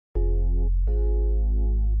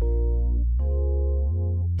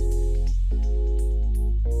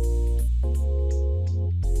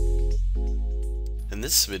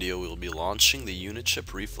this video we'll be launching the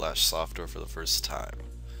Unichip Reflash software for the first time.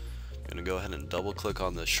 I'm going to go ahead and double click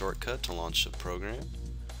on the shortcut to launch the program.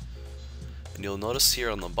 And you'll notice here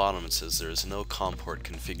on the bottom it says there is no COM port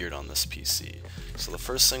configured on this PC. So the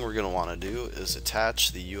first thing we're going to want to do is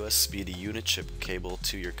attach the USB to Unichip cable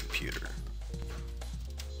to your computer.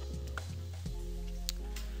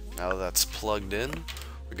 Now that that's plugged in,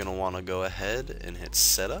 we're going to want to go ahead and hit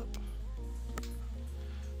setup.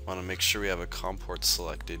 Want to make sure we have a COM port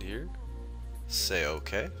selected here. Say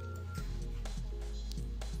OK.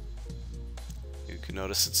 You can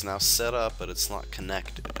notice it's now set up, but it's not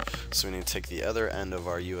connected. So we need to take the other end of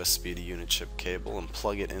our USB to Unichip cable and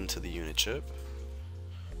plug it into the Unichip.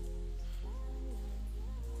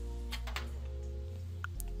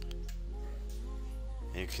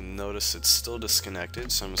 And you can notice it's still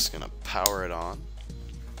disconnected, so I'm just going to power it on.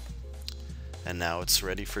 And now it's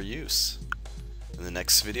ready for use. In the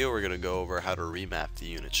next video, we're going to go over how to remap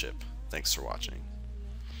the Unichip. Thanks for watching.